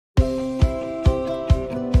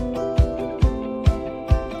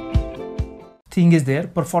thing is there,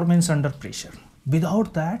 performance under pressure.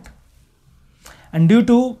 Without that, and due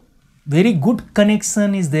to very good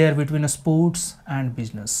connection is there between a sports and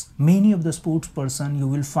business. Many of the sports person you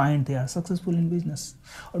will find they are successful in business,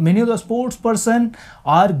 or many of the sports person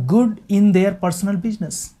are good in their personal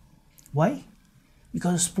business. Why?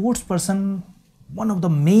 Because sports person, one of the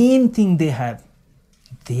main thing they have,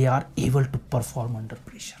 they are able to perform under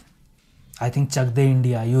pressure. I think Chak De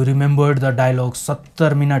India, you remembered the dialogue,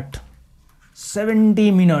 70 minutes,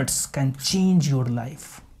 70 minutes can change your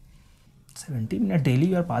life. 70 minutes daily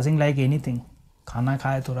you are passing like anything. खाना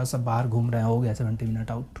खाए थोड़ा सा बाहर घूम रहे हो गया 70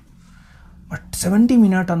 minutes out. But 70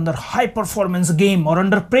 minutes under high performance game or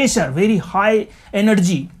under pressure, very high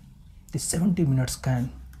energy, this 70 minutes can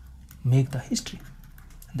make the history.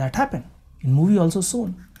 That happened. In movie also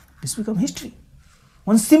shown. This become history.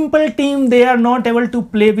 One simple team, they are not able to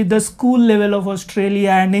play with the school level of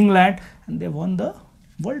Australia and England, and they won the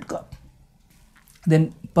World Cup.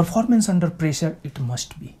 Then performance under pressure, it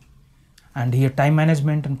must be. And here time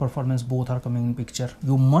management and performance both are coming in picture.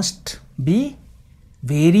 You must be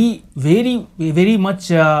very much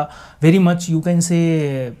you can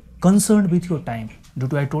say concerned with your time. Due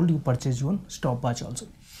to I told you purchase your stopwatch also.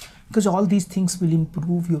 Because all these things will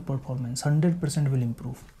improve your performance, 100% will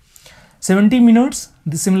improve. 70 minutes,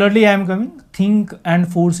 similarly I am coming, think and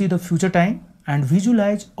foresee the future time and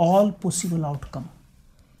visualize all possible outcome.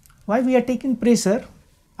 Why we are taking pressure?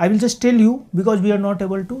 I will just tell you, because we are not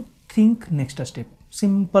able to think next step.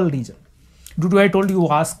 Simple reason. Due to I told you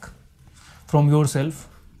ask from yourself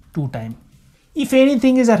 2 times. If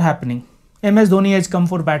anything is happening, MS Dhoni has come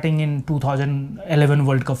for batting in 2011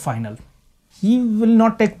 World Cup final. He will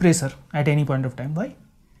not take pressure at any point of time. Why?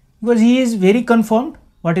 Because he is very confirmed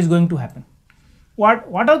what is going to happen.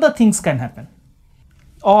 What are the things can happen?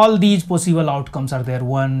 All these possible outcomes are there.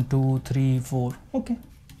 1, 2, 3, 4. Okay.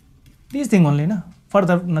 These things only, na?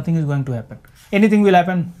 Further nothing is going to happen. Anything will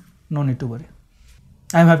happen, no need to worry.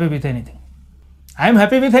 I am happy with anything. I am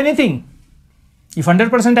happy with anything. If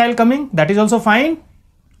 100% I will coming, that is also fine.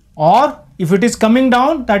 Or if it is coming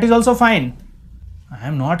down, that is also fine. I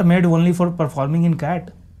am not made only for performing in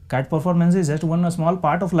CAT. CAT performance is just one small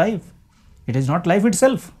part of life. It is not life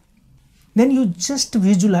itself. Then you just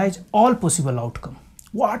visualize all possible outcome.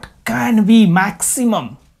 What can be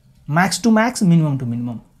maximum? Max to max, minimum to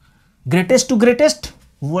minimum. Greatest to greatest,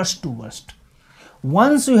 worst to worst.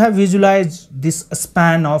 Once you have visualized this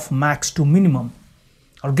span of max to minimum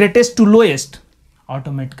or greatest to lowest,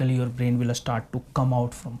 automatically your brain will start to come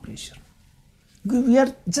out from pressure. We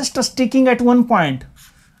are just sticking at one point.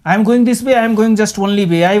 I am going this way, I am going just only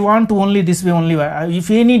way. I want to only this way, only way. If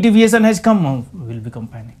any deviation has come, we will become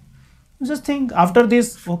panic. Just think after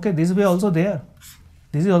this, okay, this way also there.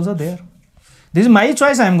 This is also there. This is my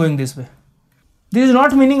choice, I am going this way. This is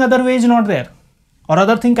not meaning other way is not there. Or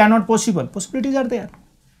other thing cannot possible. Possibilities are there.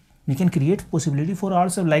 We can create possibility for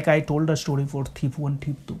ourselves. Like I told a story for thief 1,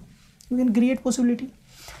 thief 2. We can create possibility.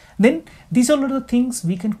 Then these are the things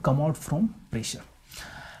we can come out from pressure.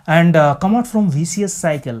 And come out from vicious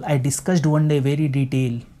cycle. I discussed one day very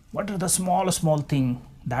detailed. What are the small thing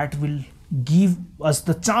that will give us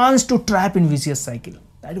the chance to trap in vicious cycle.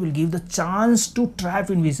 That will give the chance to trap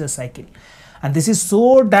in vicious cycle. And this is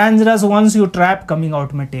so dangerous. Once you trap, coming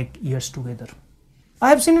out may take years together. I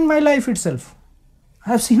have seen in my life itself.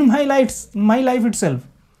 I have seen my life itself.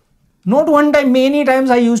 Not one time, many times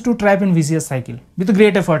I used to trap in vicious cycle. With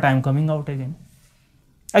great effort, I am coming out again.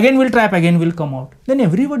 Again will trap, again will come out. Then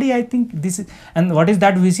everybody, I think this is, and what is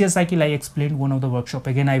that vicious cycle? I explained one of the workshop.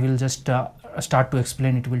 Again, I will just start to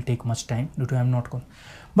explain. It will take much time due to I am not going.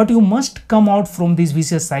 But you must come out from this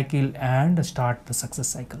vicious cycle and start the success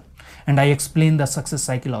cycle. And I explain the success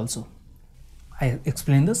cycle also.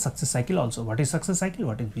 What is success cycle?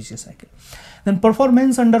 What is vicious cycle? Then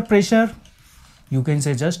performance under pressure. You can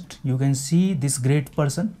say just, you can see this great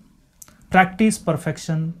person. Practice,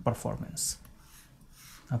 perfection, performance.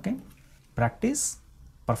 Okay. Practice,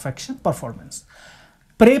 perfection, performance.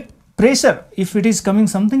 Pressure, if it is coming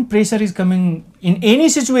something, pressure is coming in any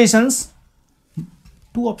situations,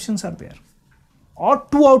 2 options are there. Or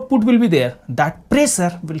 2 output will be there. That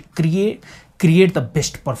pressure will create the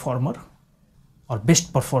best performer or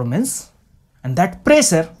best performance, and that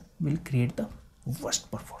pressure will create the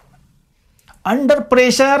worst performance. Under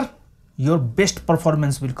pressure, your best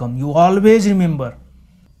performance will come. You always remember,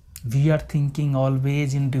 we are thinking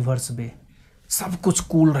always in reverse way. सब कुछ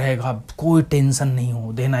cool रहेगा, कोई tension नहीं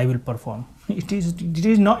हो, then I will perform. It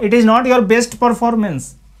is not your best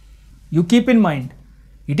performance. You keep in mind.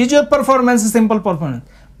 It is your performance, simple performance.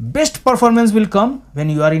 Best performance will come when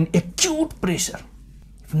you are in acute pressure.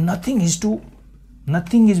 If nothing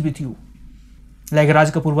is with you. Like Raj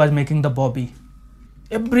Kapoor was making the Bobby.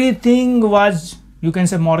 Everything was, you can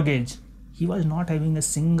say, mortgage. He was not having a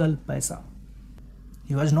single paisa.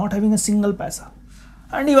 He was not having a single paisa.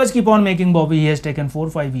 And he was keep on making Bobby. He has taken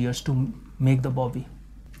 4-5 years to make the Bobby.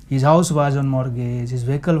 His house was on mortgage, his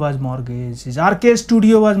vehicle was mortgaged, his arcade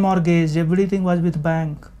studio was mortgaged, everything was with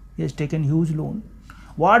bank. He has taken huge loan.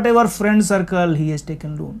 Whatever friend circle, he has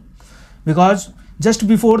taken loan. Because just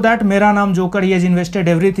before that, Mera Naam Joker, he has invested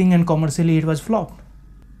everything and commercially it was flopped.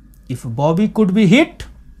 If Bobby could be hit,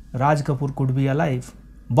 Raj Kapoor could be alive.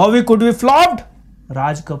 Bobby could be flopped,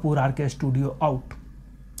 Raj Kapoor arcade studio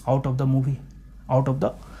out of the movie, out of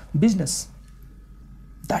the business.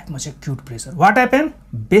 That much acute pressure. What happened?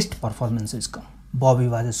 Best performances come. Bobby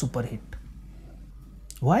was a super hit.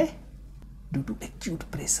 Why? Due to acute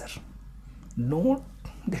pressure. No,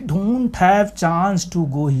 they don't have chance to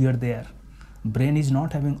go here there. Brain is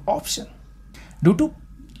not having option. Due to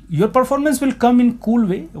your performance will come in cool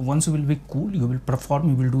way. Once you will be cool, you will perform,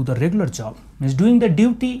 you will do the regular job. Means doing the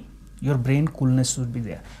duty, your brain coolness should be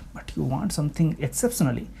there. But you want something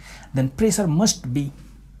exceptionally, then pressure must be.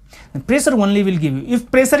 The pressure only will give you.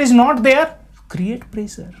 If pressure is not there, create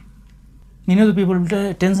pressure. Many of the people will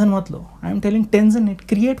tell, tension mat lo. I am telling tension it.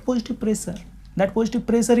 Create positive pressure. That positive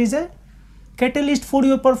pressure is a catalyst for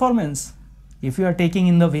your performance. If you are taking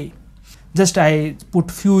in the way. Just I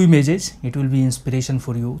put few images. It will be inspiration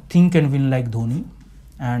for you. Think and win like Dhoni.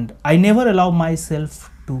 And I never allow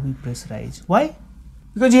myself to be pressurized. Why?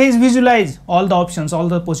 Because he has visualized all the options, all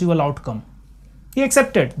the possible outcome. He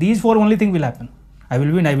accepted. These 4 only thing will happen. I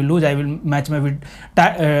will win, I will lose, I will match my with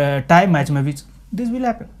tie, match my with. This will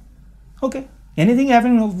happen. Okay. Anything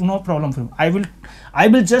happening, no problem for me. I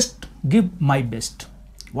will just give my best.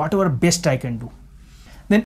 Whatever best I can do.